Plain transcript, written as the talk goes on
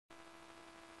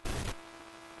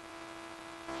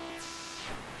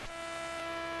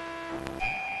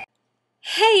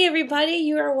Hey everybody,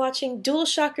 you are watching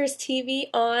DualShockers TV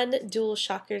on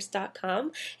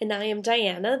DualShockers.com, and I am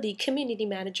Diana, the community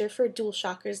manager for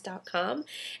DualShockers.com,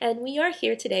 and we are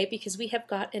here today because we have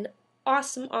got an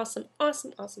awesome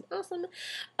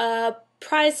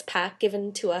prize pack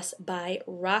given to us by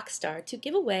Rockstar to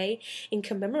give away in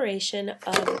commemoration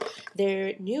of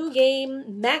their new game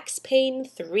Max Payne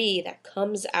 3 that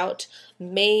comes out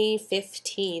May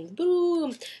 15th.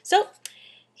 Boom! So,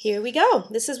 here we go.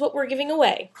 This is what we're giving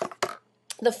away.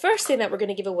 The first thing that we're going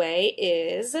to give away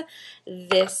is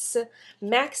this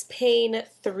Max Payne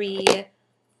 3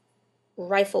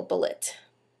 rifle bullet.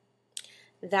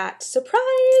 That,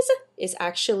 surprise, is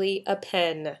actually a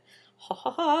pen. Ha ha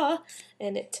ha.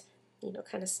 And it,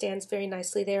 kind of stands very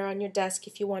nicely there on your desk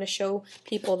if you want to show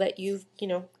people that you've,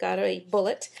 got a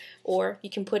bullet. Or you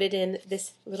can put it in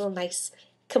this little nice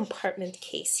compartment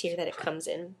case here that it comes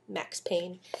in, Max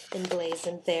Payne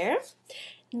emblazoned there.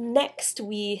 Next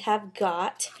we have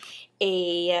got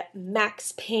a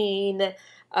Max Payne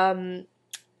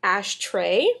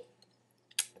ashtray.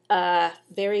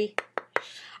 Very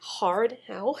hard.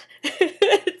 Ow.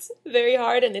 It's very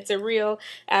hard, and it's a real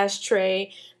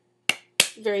ashtray.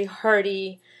 Very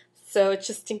hardy. So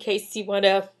just in case you want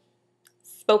to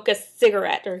smoke a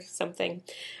cigarette or something.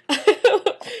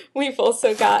 We've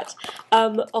also got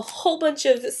a whole bunch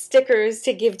of stickers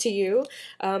to give to you.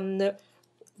 The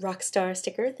Rockstar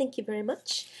sticker, thank you very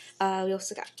much. We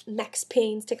also got Max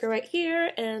Payne sticker right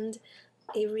here, and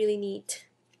a really neat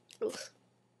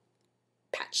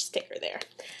patch sticker there.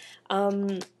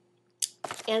 And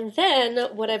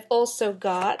then what I've also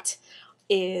got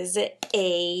is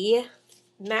a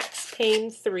Max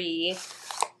Payne 3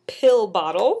 pill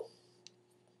bottle.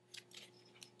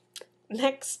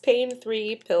 Max Payne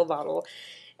 3 pill bottle.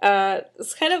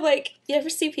 It's kind of like, you ever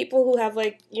see people who have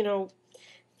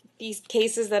these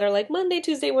cases that are like Monday,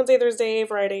 Tuesday, Wednesday, Thursday,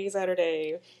 Friday,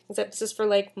 Saturday. Except this is for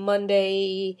like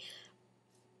Monday,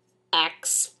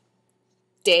 Axe,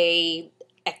 Day,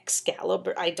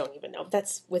 Excalibur. I don't even know.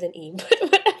 That's with an E, but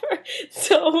whatever.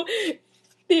 So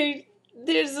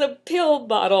there's a pill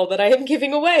bottle that I am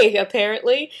giving away,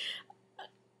 apparently.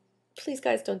 Please,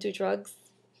 guys, don't do drugs.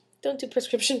 Don't do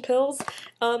prescription pills,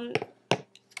 and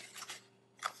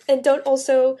don't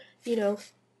also,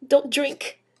 don't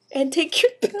drink and take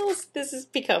your pills. This has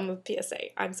become a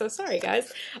PSA. I'm so sorry,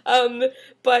 guys.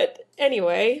 But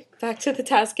anyway, back to the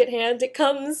task at hand.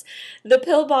 The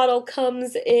pill bottle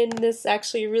comes in this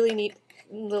actually really neat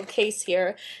little case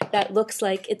here that looks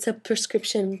like it's a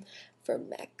prescription for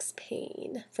Max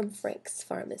Payne from Frank's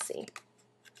Pharmacy.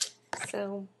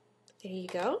 So, there you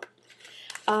go.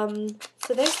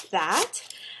 So there's that.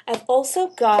 I've also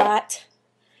got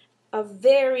a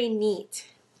very neat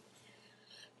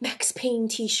Max Payne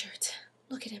t-shirt.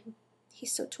 Look at him.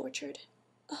 He's so tortured.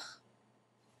 Ugh.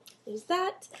 There's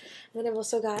that. And then I've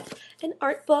also got an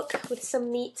art book with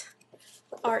some neat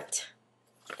art,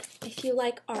 if you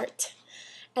like art.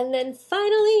 And then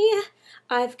finally,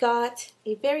 I've got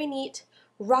a very neat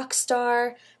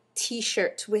Rockstar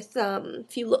t-shirt with,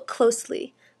 if you look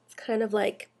closely, it's kind of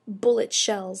like bullet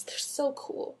shells. They're so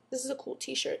cool. This is a cool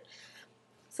t-shirt.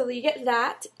 So you get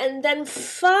that, and then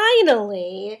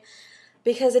finally,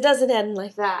 because it doesn't end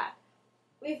like that,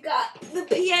 we've got the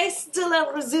pièce de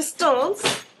la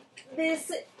résistance,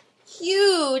 this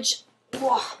huge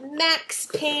Max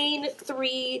Payne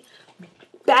 3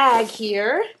 bag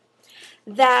here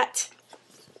that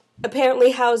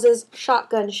apparently houses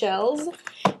shotgun shells.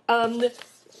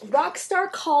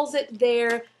 Rockstar calls it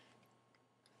their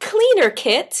cleaner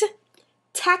kit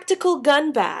tactical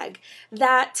gun bag.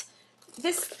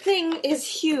 This thing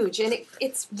is huge, and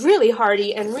it's really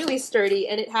hardy and really sturdy,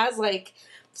 and it has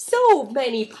so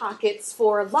many pockets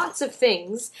for lots of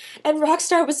things, and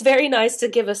Rockstar was very nice to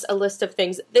give us a list of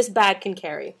things this bag can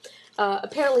carry.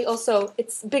 Apparently also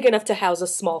it's big enough to house a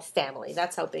small family.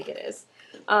 That's how big it is.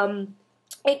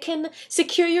 It can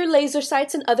secure your laser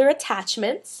sights and other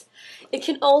attachments. It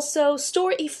can also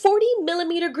store a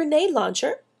 40mm grenade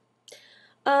launcher.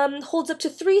 Holds up to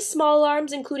 3 small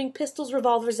arms, including pistols,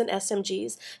 revolvers, and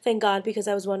SMGs. Thank God, because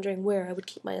I was wondering where I would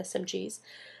keep my SMGs.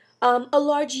 A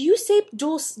large U-shaped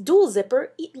dual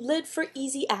zipper lid for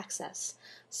easy access.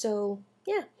 So,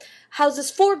 yeah.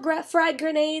 Houses 4 frag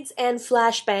grenades and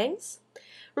flashbangs.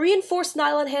 Reinforced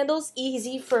nylon handles,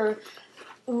 easy for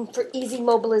easy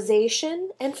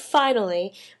mobilization. And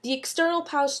finally, the external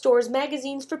pouch stores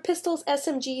magazines for pistols,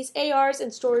 SMGs, ARs,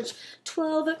 and storage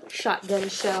 12 shotgun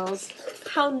shells.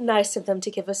 How nice of them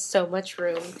to give us so much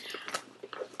room.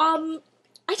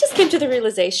 I just came to the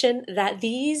realization that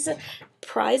these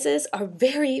prizes are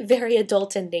very, very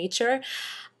adult in nature.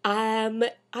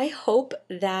 I hope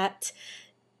that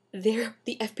the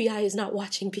FBI is not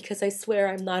watching, because I swear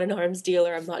I'm not an arms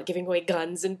dealer. I'm not giving away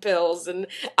guns and pills and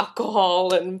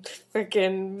alcohol and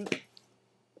freaking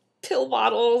pill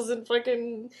bottles and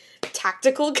freaking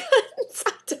tactical guns.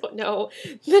 I don't know.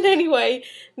 But anyway,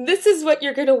 this is what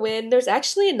you're gonna win. There's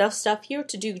actually enough stuff here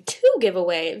to do 2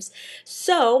 giveaways.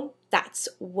 So that's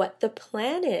what the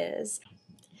plan is.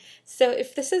 So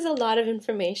if this is a lot of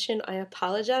information, I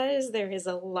apologize. There is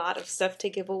a lot of stuff to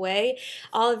give away.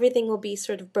 Everything will be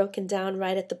sort of broken down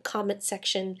right at the comment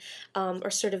section, or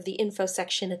sort of the info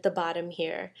section at the bottom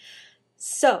here.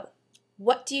 So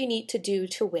what do you need to do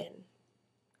to win?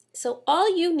 So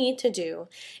all you need to do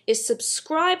is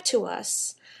subscribe to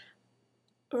us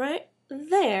right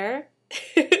there.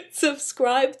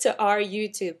 Subscribe to our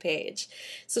YouTube page.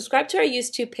 Subscribe to our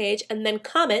YouTube page and then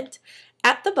comment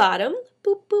at the bottom.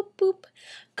 Boop, boop, boop.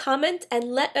 Comment and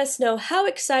let us know how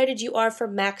excited you are for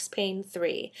Max Payne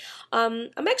 3. I'm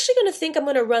actually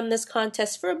going to run this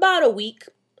contest for about a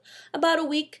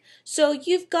week. So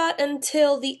you've got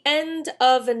until the end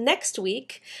of next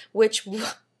week, which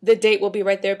the date will be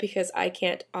right there because I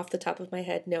can't off the top of my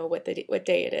head know what day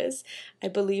it is. I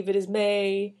believe it is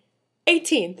May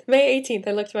 18th. May 18th.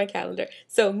 I looked at my calendar.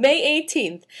 So May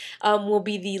 18th will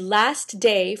be the last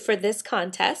day for this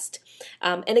contest.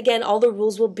 And again, all the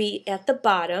rules will be at the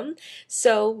bottom.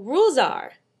 So rules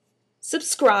are: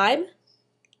 subscribe,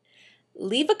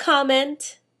 leave a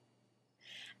comment,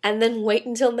 and then wait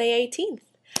until May 18th.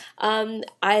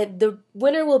 The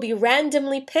winner will be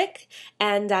randomly picked,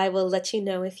 and I will let you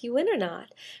know if you win or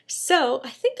not. So I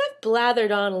think I've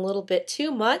blathered on a little bit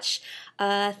too much.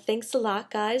 Thanks a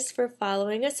lot, guys, for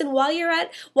following us. And while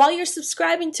you're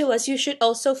subscribing to us, you should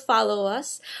also follow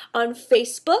us on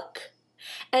Facebook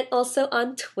and also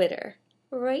on Twitter.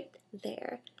 Right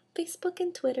there. Facebook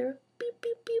and Twitter. Beep,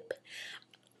 beep, beep.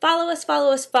 Follow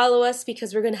us,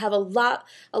 because we're going to have a lot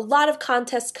of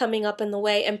contests coming up in the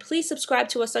way. And please subscribe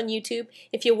to us on YouTube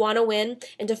if you want to win.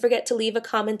 And don't forget to leave a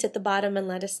comment at the bottom and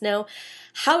let us know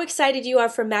how excited you are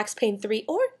for Max Payne 3.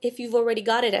 Or if you've already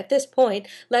got it at this point,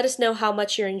 let us know how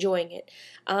much you're enjoying it.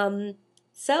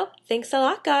 So, thanks a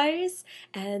lot, guys.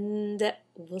 And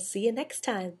we'll see you next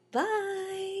time. Bye.